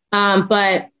too.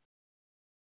 But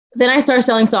then I started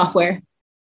selling software.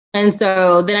 And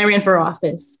so then I ran for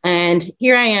office, and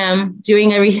here I am doing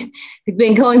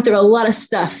been going through a lot of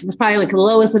stuff. It's probably like the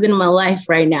lowest I've been in my life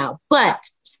right now, but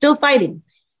still fighting.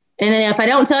 And then if I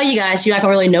don't tell you guys, you're not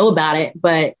gonna really know about it.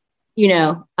 But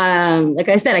like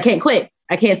I said, I can't quit.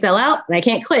 I can't sell out, and I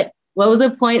can't quit. What was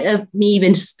the point of me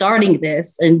even starting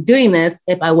this and doing this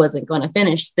if I wasn't going to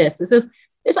finish this?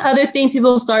 There's other things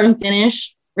people start and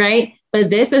finish, right? But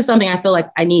this is something I feel like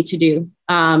I need to do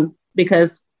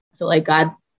because I feel like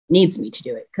God needs me to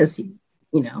do it because,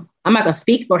 I'm not going to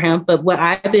speak for him, but what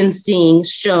I've been seeing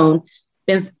shown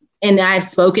is, and I've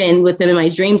spoken with him in my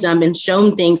dreams, and I've been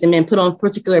shown things and been put on a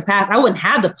particular path. I wouldn't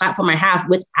have the platform I have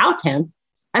without him.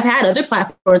 I've had other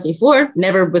platforms before,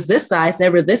 never was this size,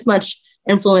 never this much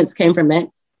influence came from it,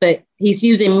 but he's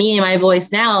using me and my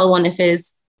voice now, one of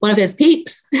his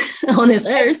peeps on his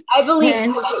earth. I believe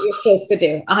that's what you're supposed to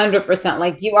do 100%.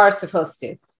 Like you are supposed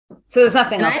to. So there's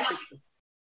nothing else.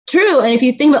 True. And if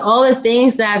you think about all the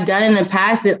things that I've done in the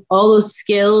past, that all those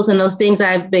skills and those things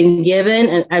I've been given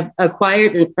and I've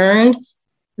acquired and earned,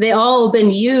 they all have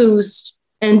been used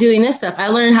in doing this stuff. I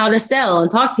learned how to sell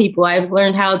and talk to people. I've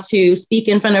learned how to speak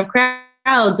in front of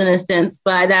crowds in a sense,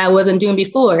 but that I wasn't doing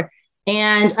before.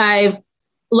 And I've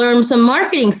learned some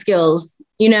marketing skills.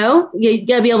 You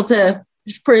gotta be able to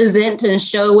present and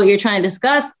show what you're trying to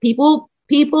discuss. People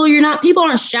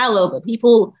aren't shallow, but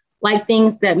people like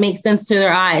things that make sense to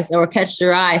their eyes or catch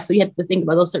their eyes. So you have to think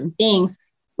about those certain things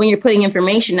when you're putting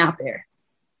information out there.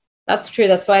 That's true.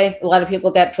 That's why a lot of people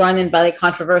get drawn in by like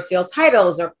controversial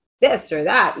titles or this or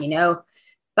that,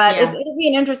 but it'll be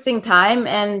an interesting time.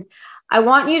 And I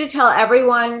want you to tell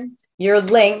everyone your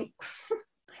links.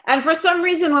 And for some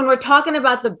reason, when we're talking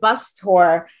about the bus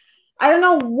tour, I don't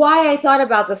know why I thought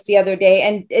about this the other day,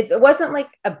 and it wasn't like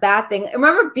a bad thing.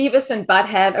 Remember Beavis and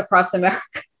Butthead Across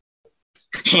America?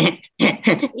 Yeah.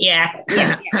 Yeah.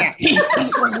 It's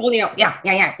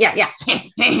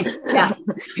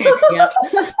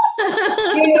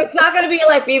not going to be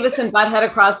like Beavis and Butthead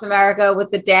Across America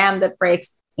with the dam that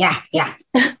breaks. Yeah.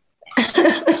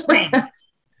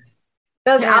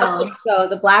 Those outfits, though,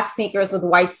 the black sneakers with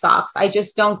white socks, I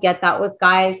just don't get that with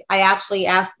guys. I actually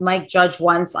asked Mike Judge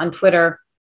once on Twitter,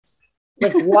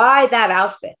 like, why that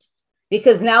outfit?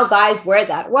 Because now guys wear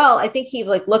that. Well, I think he was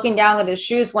like looking down at his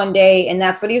shoes one day and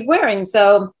that's what he's wearing.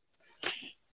 So,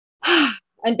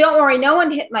 and don't worry, no one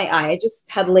hit my eye. I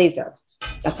just had laser.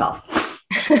 That's all.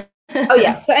 Oh,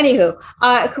 yeah. So anywho,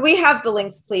 could we have the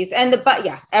links, please? And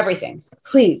everything,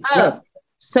 please. Oh.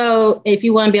 So if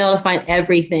you want to be able to find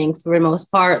everything for the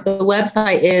most part, the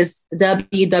website is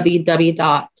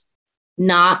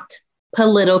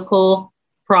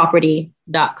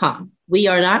www.notpoliticalproperty.com. We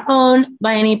are not owned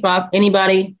by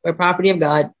anybody. We're property of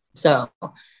God. So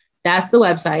that's the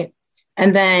website.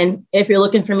 And then if you're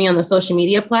looking for me on the social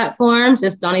media platforms,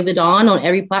 it's Doni The Don on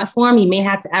every platform. You may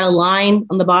have to add a line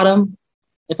on the bottom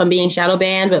if I'm being shadow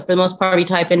banned, but for the most part, if you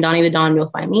type in Doni The Don, you'll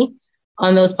find me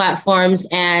on those platforms.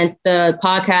 And the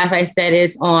podcast I said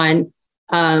is on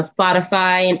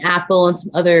Spotify and Apple and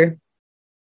some other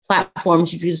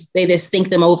platforms. They just sync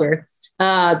them over.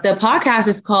 The podcast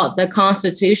is called The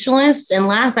Constitutionalists. And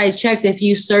last I checked, if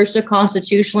you search The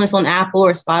Constitutionalists on Apple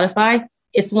or Spotify,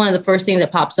 it's one of the first things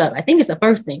that pops up. I think it's the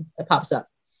first thing that pops up.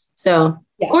 So,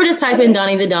 or just type in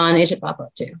Doni The Don, it should pop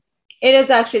up too. It is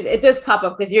actually, it does pop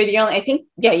up because you're the only, I think,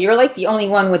 you're like the only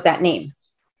one with that name.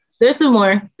 There's some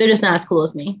more. They're just not as cool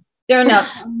as me. They're not.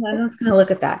 I was going to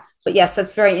look at that. But yes,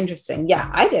 that's very interesting. Yeah,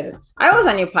 I did it. I was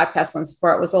on your podcast once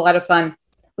before. It was a lot of fun.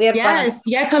 We have fun.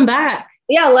 Yeah, come back.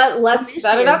 Yeah, let's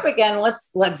set it up again.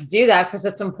 Let's do that because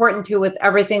it's important too with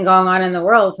everything going on in the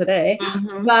world today.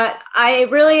 Mm-hmm. But I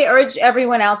really urge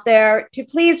everyone out there to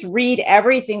please read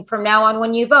everything from now on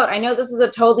when you vote. I know this is a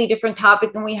totally different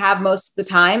topic than we have most of the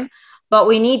time, but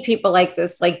we need people like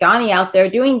this, like Doni out there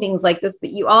doing things like this. But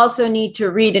you also need to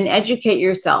read and educate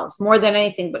yourselves more than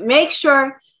anything. But make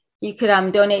sure you could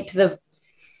donate to the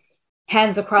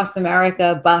Hands Across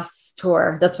America bus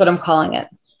tour. That's what I'm calling it.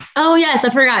 Oh, yes, I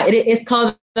forgot. It's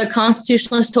called the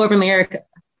Constitutionalist Tour of America.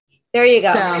 There you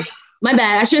go. So, my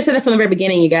bad. I should have said that from the very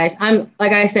beginning, you guys.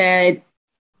 Like I said,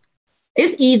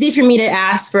 it's easy for me to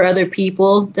ask for other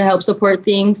people to help support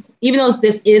things, even though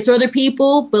this is for other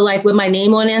people. But like with my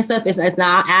name on it and stuff, it's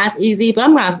not as easy. But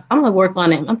I'm gonna work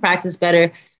on it. I'm gonna practice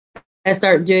better and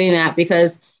start doing that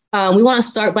because we want to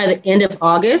start by the end of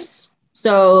August.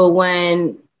 So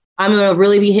when I'm going to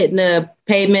really be hitting the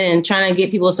pavement and trying to get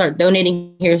people to start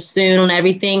donating here soon on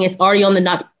everything. It's already on the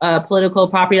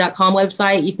notpoliticalproperty.com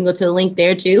website. You can go to the link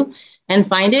there too and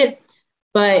find it.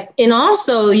 And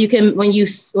also you can,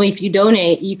 if you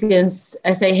donate, you can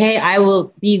say, hey, I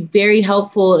will be very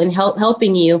helpful in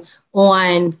helping you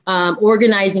on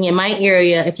organizing in my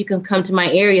area. If you can come to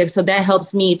my area. So that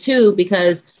helps me too,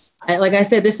 because like I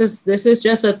said, this is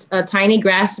just a tiny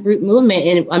grassroots movement,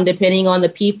 and I'm depending on the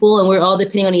people, and we're all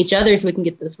depending on each other so we can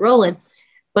get this rolling.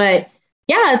 But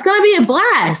yeah, it's going to be a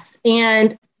blast,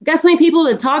 and got so many people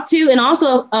to talk to. And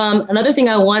also another thing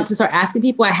I want to start asking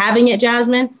people, I haven't yet,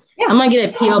 Jasmine. Yeah. I'm going to get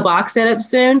a PO box set up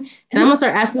soon, and I'm going to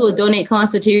start asking people to donate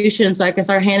Constitution so I can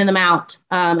start handing them out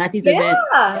at these events.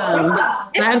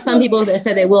 I have some people that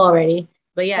said they will already,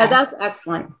 but yeah. That's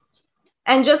excellent.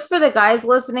 And just for the guys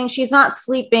listening, she's not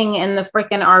sleeping in the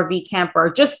freaking RV camper,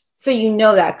 just so you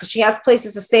know that, because she has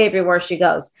places to stay everywhere she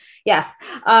goes. Yes.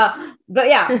 But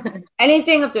yeah,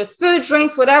 anything, if there's food,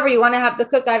 drinks, whatever, you want to have the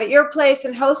cookout at your place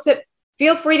and host it,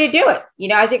 feel free to do it.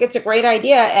 I think it's a great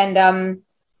idea. And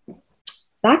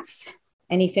that's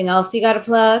anything else you got to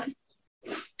plug?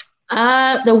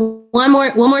 The one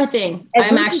more thing.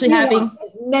 I'm actually having,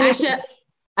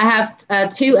 I have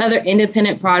two other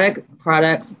independent projects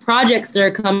that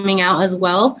are coming out as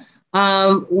well.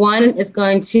 One is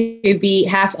going to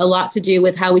have a lot to do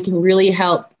with how we can really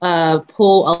help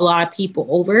pull a lot of people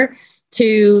over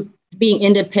to being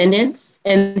independent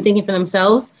and thinking for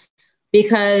themselves.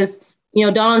 Because,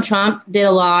 Donald Trump did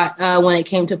a lot when it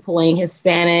came to pulling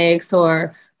Hispanics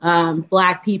or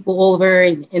Black people over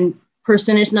in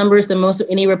percentage numbers than most of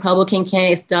any Republican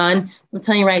candidates done. I'm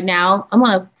telling you right now, I'm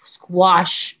going to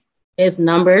squash his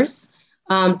numbers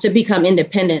to become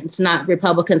independents, not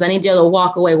Republicans. I need you to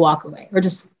walk away, or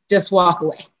just walk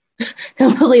away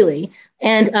completely.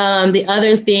 And the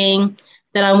other thing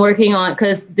that I'm working on,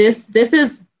 because this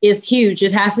is huge.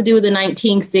 It has to do with the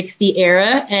 1960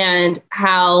 era and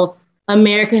how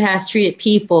America has treated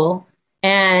people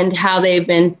and how they've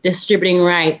been distributing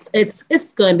rights.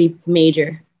 It's going to be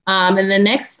major. And the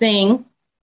next thing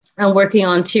I'm working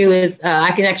on too is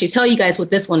I can actually tell you guys what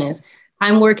this one is.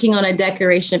 I'm working on a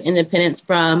Declaration of Independence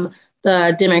from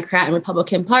the Democrat and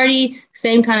Republican Party,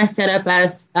 same kind of setup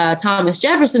as Thomas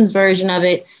Jefferson's version of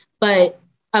it. But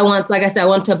I want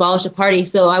to abolish the party.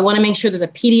 So I want to make sure there's a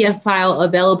PDF file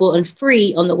available and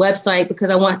free on the website because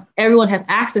I want everyone to have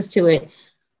access to it.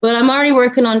 But I'm already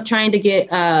working on trying to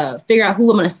figure out who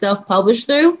I'm going to self-publish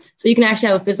through. So you can actually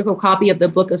have a physical copy of the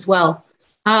book as well.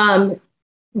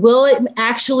 Will it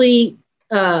actually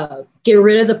get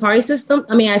rid of the party system?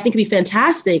 I mean, I think it'd be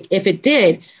fantastic if it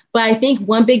did. But I think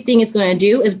one big thing it's going to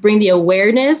do is bring the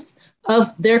awareness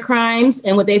of their crimes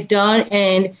and what they've done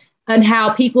and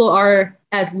how people are,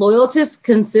 as loyalists,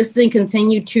 consistently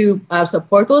continue to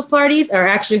support those parties are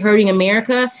actually hurting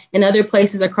America and other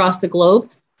places across the globe.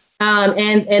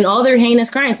 And all their heinous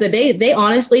crimes that they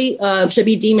honestly should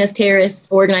be deemed as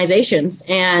terrorist organizations.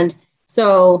 And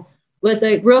so with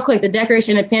the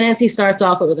Declaration of Independence, he starts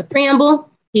off with a preamble.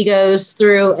 He goes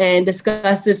through and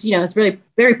discusses, it's really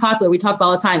very popular. We talk about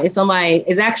all the time.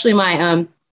 It's actually my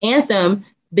anthem,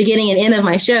 beginning and end of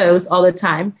my shows all the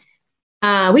time.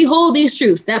 We hold these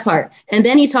truths, that part. And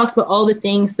then he talks about all the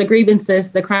things, the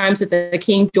grievances, the crimes that the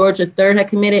King George III had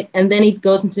committed. And then he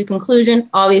goes into conclusion,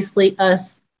 obviously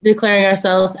us declaring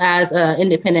ourselves as an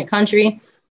independent country.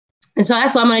 And so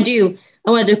that's what I'm going to do.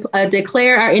 I want to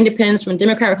declare our independence from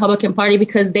Democrat Republican Party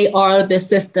because they are the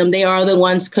system. They are the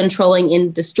ones controlling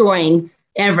and destroying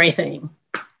everything.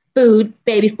 Food,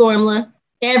 baby formula,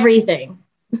 everything.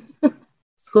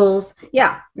 Schools.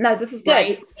 Yeah, no, this is good.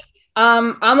 Right.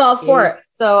 I'm all for it.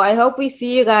 So I hope we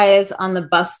see you guys on the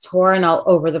bus tour and all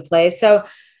over the place. So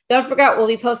don't forget, we'll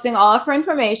be posting all of her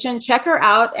information. Check her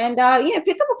out and,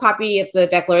 pick up a copy of the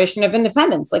Declaration of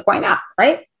Independence. Like, why not?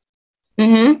 Right.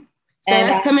 Mm-hmm. So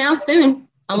that's coming out soon.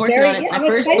 I'm working on it. My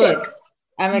first book.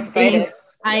 I'm excited.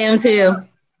 Thanks. I am too.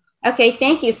 Okay.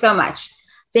 Thank you so much.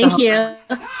 Thank you.